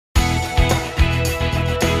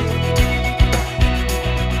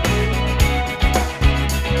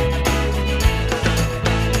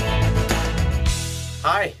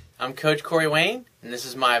I'm Coach Corey Wayne, and this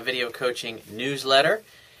is my video coaching newsletter.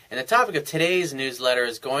 And the topic of today's newsletter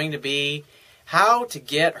is going to be how to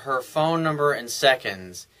get her phone number in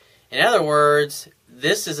seconds. In other words,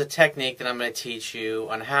 this is a technique that I'm going to teach you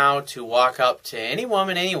on how to walk up to any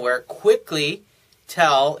woman anywhere, quickly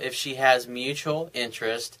tell if she has mutual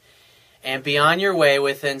interest, and be on your way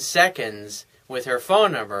within seconds with her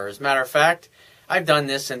phone number. As a matter of fact, I've done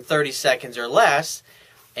this in 30 seconds or less,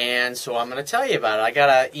 and so I'm going to tell you about it. I got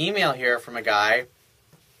an email here from a guy,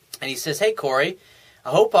 and he says, "Hey Corey,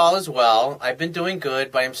 I hope all is well. I've been doing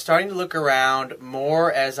good, but I'm starting to look around more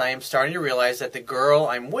as I am starting to realize that the girl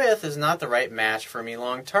I'm with is not the right match for me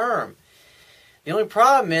long term. The only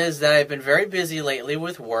problem is that I've been very busy lately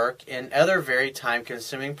with work and other very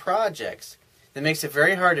time-consuming projects. That makes it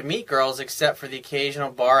very hard to meet girls except for the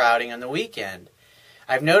occasional bar outing on the weekend.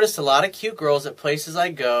 I've noticed a lot of cute girls at places I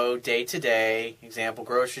go day to day, example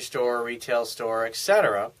grocery store, retail store,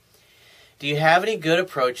 etc. Do you have any good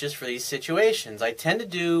approaches for these situations? I tend to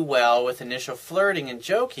do well with initial flirting and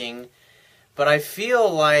joking, but I feel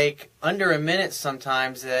like under a minute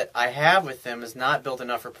sometimes that I have with them has not built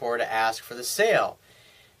enough rapport to ask for the sale.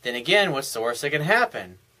 Then again, what's the worst that can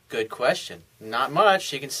happen?" Good question. Not much.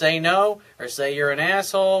 She can say no or say you're an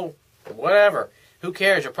asshole, whatever. Who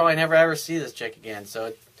cares? You'll probably never ever see this chick again.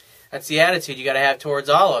 So that's the attitude you got to have towards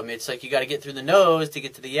all of them. It's like you got to get through the no's to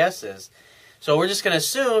get to the yeses. So we're just going to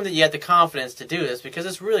assume that you have the confidence to do this because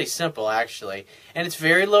it's really simple, actually. And it's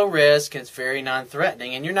very low risk and it's very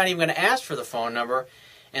non-threatening. And you're not even going to ask for the phone number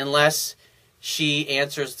unless she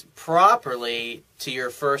answers properly to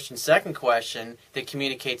your first and second question that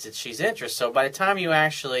communicates that she's interested. So by the time you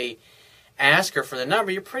actually ask her for the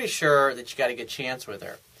number, you're pretty sure that you got a good chance with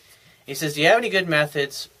her. He says, "Do you have any good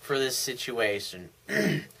methods for this situation?"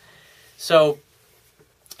 So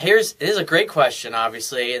this is a great question,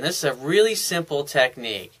 obviously, and this is a really simple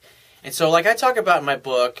technique. And so like I talk about in my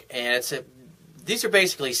book, and these are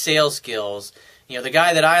basically sales skills. You know, the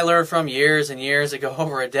guy that I learned from years and years ago,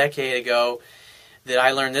 over a decade ago, that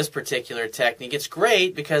I learned this particular technique. It's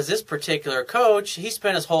great because this particular coach, he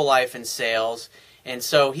spent his whole life in sales, and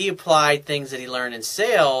so he applied things that he learned in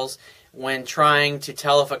sales when trying to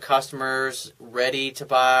tell if a customer's ready to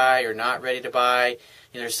buy or not ready to buy.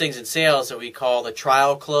 You know, there's things in sales that we call the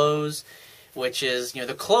trial close, which is,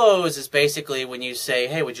 the close is basically when you say,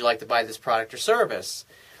 "Hey, would you like to buy this product or service?"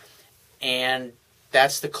 And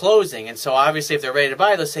that's the closing. And so obviously if they're ready to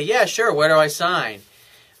buy, they'll say, "Yeah, sure, where do I sign?"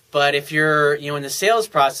 But if you're, in the sales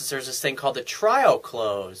process, there's this thing called the trial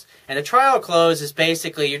close. And the trial close is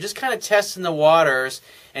basically you're just kind of testing the waters.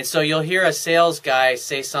 And so you'll hear a sales guy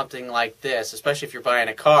say something like this, especially if you're buying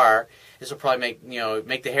a car. This will probably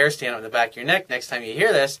make the hair stand up in the back of your neck next time you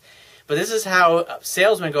hear this. But this is how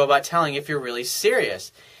salesmen go about telling if you're really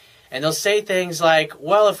serious. And they'll say things like,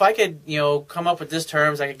 "Well, if I could, come up with this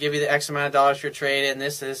terms, I could give you the X amount of dollars for your trade-in,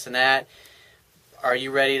 this, and that. Are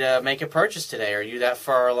you ready to make a purchase today? Are you that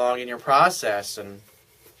far along in your process?"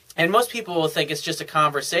 And most people will think it's just a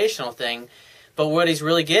conversational thing, but what he's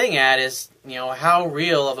really getting at is, how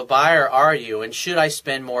real of a buyer are you, and should I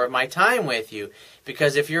spend more of my time with you?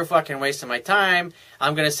 Because if you're fucking wasting my time,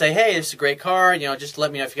 I'm going to say, "Hey, this is a great car, just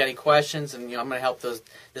let me know if you got any questions, and I'm going to help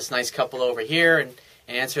this nice couple over here and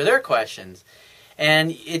answer their questions."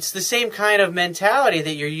 And it's the same kind of mentality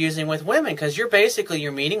that you're using with women, because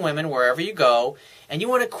you're meeting women wherever you go, and you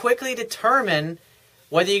want to quickly determine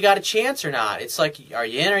whether you got a chance or not. It's like, are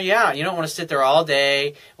you in or you out? You don't want to sit there all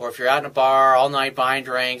day, or if you're out in a bar all night buying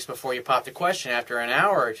drinks before you pop the question after an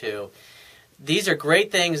hour or two. These are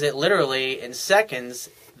great things that literally in seconds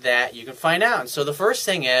that you can find out. And so the first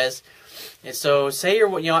thing is so say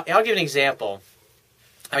you're, I'll give you an example.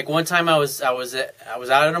 Like one time I was out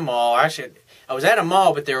at a mall. Actually, I was at a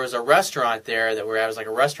mall, but there was a restaurant there that it was like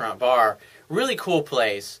a restaurant bar. Really cool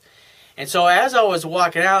place. And so as I was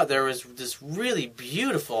walking out, there was this really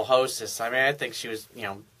beautiful hostess. I mean, I think she was,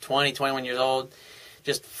 20, 21 years old.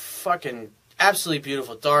 Just fucking absolutely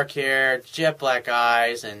beautiful. Dark hair, jet black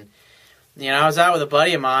eyes. And, I was out with a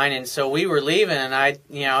buddy of mine, and so we were leaving, and I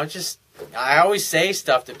always say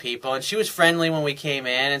stuff to people. And she was friendly when we came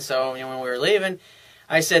in, and so, when we were leaving,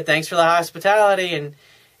 I said, "Thanks for the hospitality,"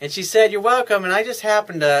 and she said, "You're welcome." And I just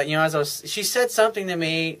happened to, she said something to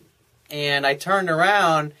me, and I turned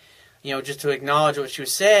around, just to acknowledge what she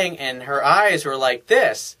was saying, and her eyes were like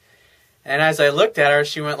this. And as I looked at her,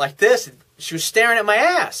 she went like this. She was staring at my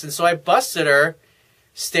ass. And so I busted her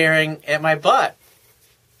staring at my butt.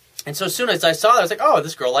 And so as soon as I saw that, I was like, "Oh,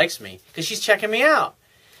 this girl likes me," because she's checking me out.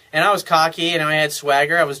 And I was cocky, and I had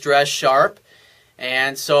swagger. I was dressed sharp.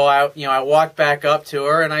 And so I walked back up to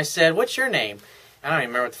her, and I said, "What's your name?" I don't even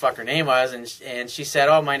remember what the fuck her name was, and she said,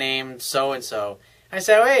 "Oh, my name's so-and-so." I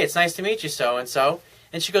said, "Oh, hey, it's nice to meet you, so-and-so."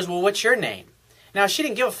 And she goes, "Well, what's your name?" Now, she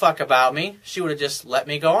didn't give a fuck about me. She would have just let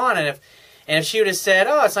me go on, and if she would have said,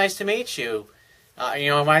 "Oh, it's nice to meet you,"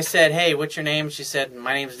 if I said, "Hey, what's your name?" She said,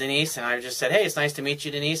 "My name's Denise," and I just said, "Hey, it's nice to meet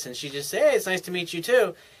you, Denise," and she just said, "Hey, it's nice to meet you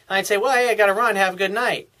too." And I'd say, "Well, hey, I gotta run. Have a good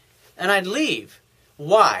night," and I'd leave.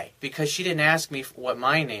 Why? Because she didn't ask me what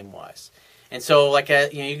my name was. And so, you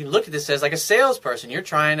can look at this as like a salesperson. You're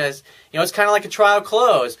trying to, it's kind of like a trial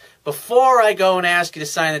close. Before I go and ask you to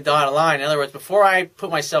sign the dotted line, in other words, before I put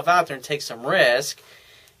myself out there and take some risk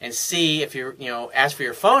and see if you're, ask for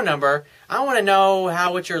your phone number, I want to know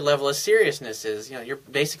what your level of seriousness is. You're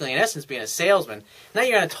basically, in essence, being a salesman. Not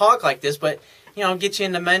you're going to talk like this, but, get you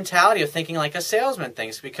in the mentality of thinking like a salesman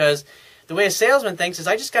thinks. Because the way a salesman thinks is,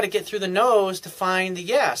 I just got to get through the no's to find the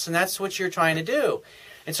yes. And that's what you're trying to do.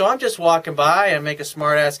 And so I'm just walking by and make a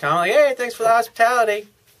smart-ass comment like, "Hey, thanks for the hospitality."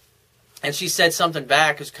 And she said something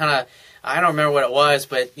back. It was kind of, I don't remember what it was,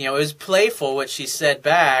 but, it was playful what she said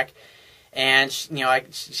back. And,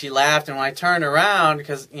 she laughed. And when I turned around,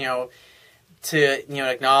 because, to,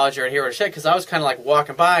 acknowledge her and hear what she said, because I was kind of like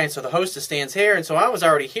walking by, and so the hostess stands here, and so I was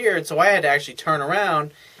already here, and so I had to actually turn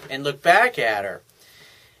around and look back at her.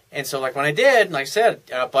 And so, when I did, like I said,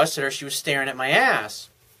 I busted her, she was staring at my ass.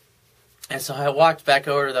 And so I walked back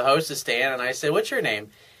over to the hostess stand, and I said, "What's your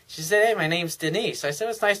name?" She said, "Hey, my name's Denise." I said,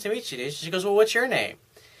 "It's nice to meet you, Denise." She goes, "Well, what's your name?"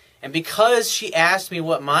 And because she asked me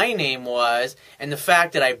what my name was, and the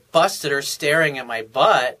fact that I busted her staring at my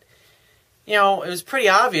butt, it was pretty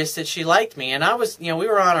obvious that she liked me. And I was, we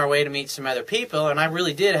were on our way to meet some other people, and I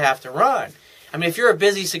really did have to run. I mean, if you're a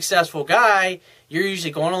busy, successful guy, you're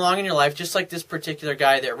usually going along in your life, just like this particular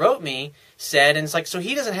guy that wrote me said. And it's like, so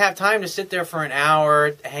he doesn't have time to sit there for an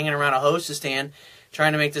hour hanging around a hostess stand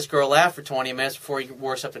trying to make this girl laugh for 20 minutes before he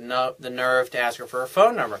works up the nerve to ask her for her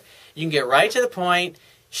phone number. You can get right to the point.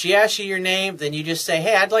 She asks you your name, then you just say,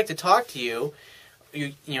 "Hey, I'd like to talk to you."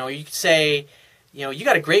 You could say, "You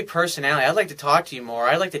got a great personality. I'd like to talk to you more.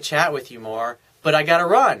 I'd like to chat with you more, but I got to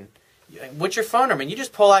run. What's your phone number?" And you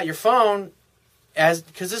just pull out your phone,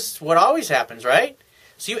 because this is what always happens, right?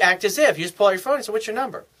 So you act as if. You just pull out your phone and say, "What's your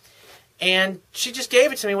number?" And she just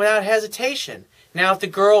gave it to me without hesitation. Now, if the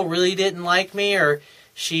girl really didn't like me, or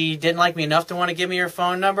she didn't like me enough to want to give me her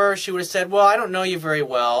phone number, she would have said, "Well, I don't know you very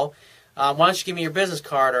well. Why don't you give me your business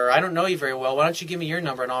card?" Or, "I don't know you very well. Why don't you give me your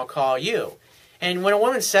number and I'll call you?" And when a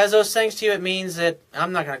woman says those things to you, it means that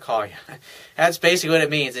I'm not going to call you. That's basically what it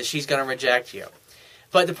means, that she's going to reject you.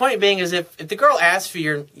 But the point being is, if the girl asks for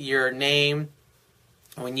your name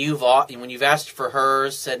when you've asked for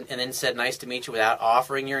hers and then said "nice to meet you" without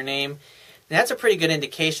offering your name, that's a pretty good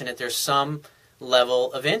indication that there's some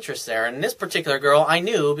level of interest there. And this particular girl, I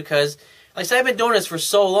knew, because, like I said, I've been doing this for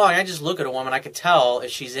so long. I just look at a woman, I could tell if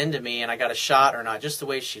she's into me and I got a shot or not, just the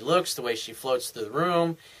way she looks, the way she floats through the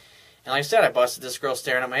room. And like I said, I busted this girl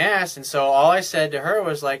staring at my ass, and so all I said to her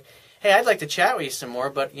was like, "Hey, I'd like to chat with you some more,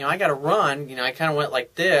 but, I got to run." I kind of went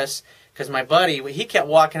like this, because my buddy, he kept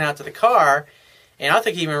walking out to the car, and I don't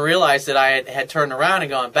think he even realized that I had turned around and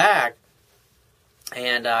gone back.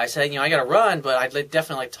 And I said, "I got to run, but I'd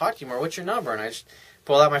definitely like to talk to you more. What's your number?" And I just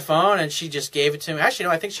pulled out my phone, and she just gave it to me. Actually,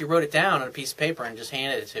 no, I think she wrote it down on a piece of paper and just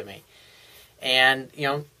handed it to me. And,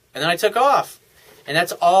 and then I took off. And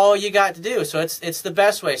that's all you got to do. So it's the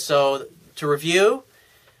best way. So to review,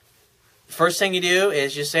 first thing you do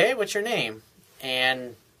is you say, "Hey, what's your name?"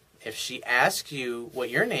 And if she asks you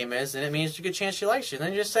what your name is, then it means there's a good chance she likes you.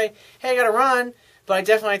 Then you just say, "Hey, I got to run, but I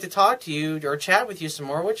definitely like to talk to you or chat with you some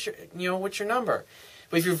more. What's your number?"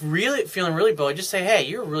 But if you're really feeling really bold, just say, "Hey,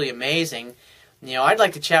 you're really amazing. I'd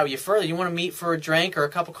like to chat with you further. You want to meet for a drink or a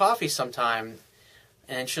cup of coffee sometime?"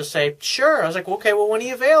 And she'll say, "Sure." I was like, "Okay, well, when are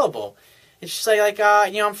you available?" And she'll say, like,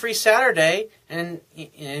 "I'm free Saturday." And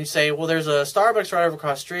you say, "Well, there's a Starbucks right over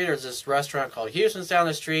across the street. There's this restaurant called Houston's down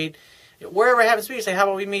the street." Wherever it happens to be, you say, "How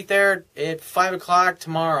about we meet there at 5 o'clock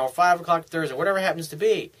tomorrow, or 5 o'clock Thursday," whatever it happens to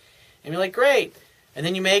be. And you're like, "Great." And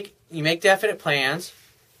then you make definite plans.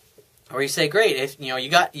 Or you say, "Great, if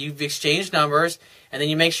you've exchanged numbers," and then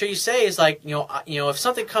you make sure you say, "Is like, if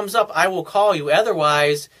something comes up, I will call you.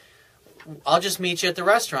 Otherwise, I'll just meet you at the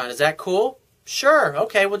restaurant. Is that cool?" "Sure.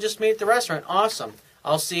 Okay, we'll just meet at the restaurant." "Awesome.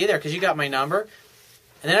 I'll see you there because you got my number."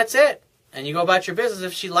 And then that's it. And you go about your business.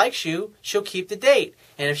 If she likes you, she'll keep the date.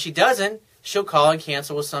 And if she doesn't, she'll call and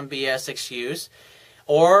cancel with some BS excuse.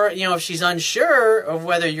 Or, if she's unsure of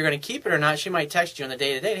whether you're going to keep it or not, she might text you on the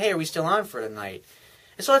day to date, "Hey, are we still on for tonight?"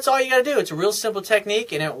 And so that's all you got to do. It's a real simple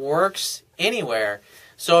technique, and it works anywhere.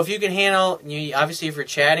 So if you can handle, obviously if you're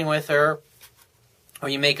chatting with her, or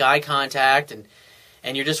you make eye contact, and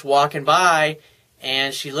you're just walking by,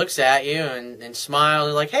 And she looks at you and smiles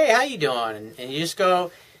and like, hey, how you doing? And you just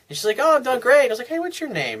go, and she's like, oh, I'm doing great. I was like, hey, what's your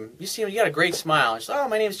name? You got a great smile. And she's like, oh,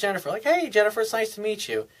 my name's Jennifer. Like, hey, Jennifer, it's nice to meet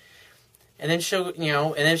you. And then she'll,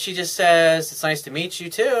 and then she just says, it's nice to meet you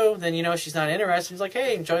too. Then she's not interested. She's like,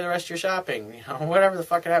 hey, enjoy the rest of your shopping. Whatever the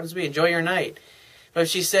fuck it happens to be, enjoy your night. But if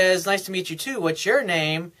she says, nice to meet you too, what's your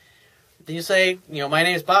name? Then you say, my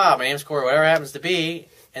name's Bob, my name's Corey, whatever it happens to be.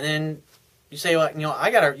 And then you say, well, I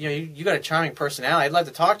got you got a charming personality. I'd love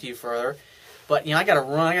to talk to you further, but I got to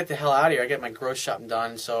run. I got the hell out of here. I get my grocery shopping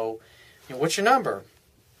done. So, what's your number?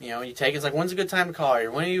 You take it's like, when's a good time to call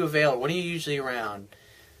you? When are you available? When are you usually around?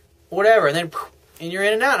 Whatever. And then and you're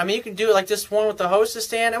in and out. I mean, you can do it like this one with the hostess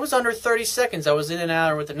stand. It was under 30 seconds. I was in and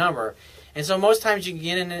out with the number. And so most times you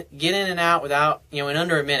can get in and out without in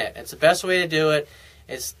under a minute. It's the best way to do it.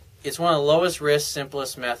 It's one of the lowest risk,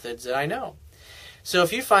 simplest methods that I know. So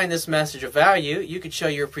if you find this message of value, you could show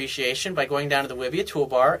your appreciation by going down to the Wibiya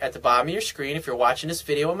toolbar at the bottom of your screen. If you're watching this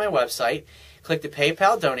video on my website, click the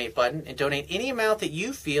PayPal donate button and donate any amount that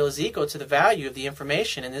you feel is equal to the value of the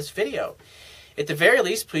information in this video. At the very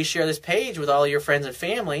least, please share this page with all of your friends and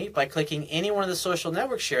family by clicking any one of the social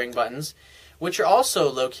network sharing buttons, which are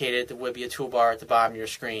also located at the Wibiya toolbar at the bottom of your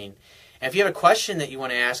screen. And if you have a question that you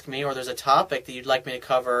want to ask me, or there's a topic that you'd like me to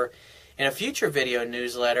cover in a future video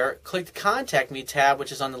newsletter, click the Contact Me tab,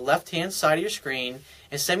 which is on the left-hand side of your screen,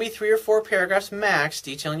 and send me 3 or 4 paragraphs max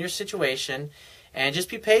detailing your situation. And just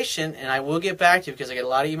be patient, and I will get back to you because I get a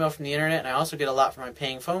lot of email from the internet, and I also get a lot from my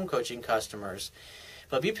paying phone coaching customers.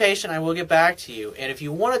 But be patient, I will get back to you. And if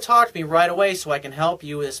you want to talk to me right away so I can help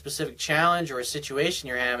you with a specific challenge or a situation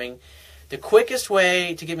you're having, the quickest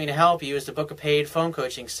way to get me to help you is to book a paid phone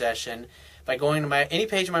coaching session by going to any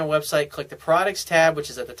page on my website, click the Products tab, which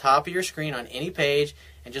is at the top of your screen on any page,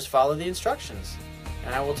 and just follow the instructions.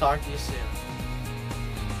 And I will talk to you soon.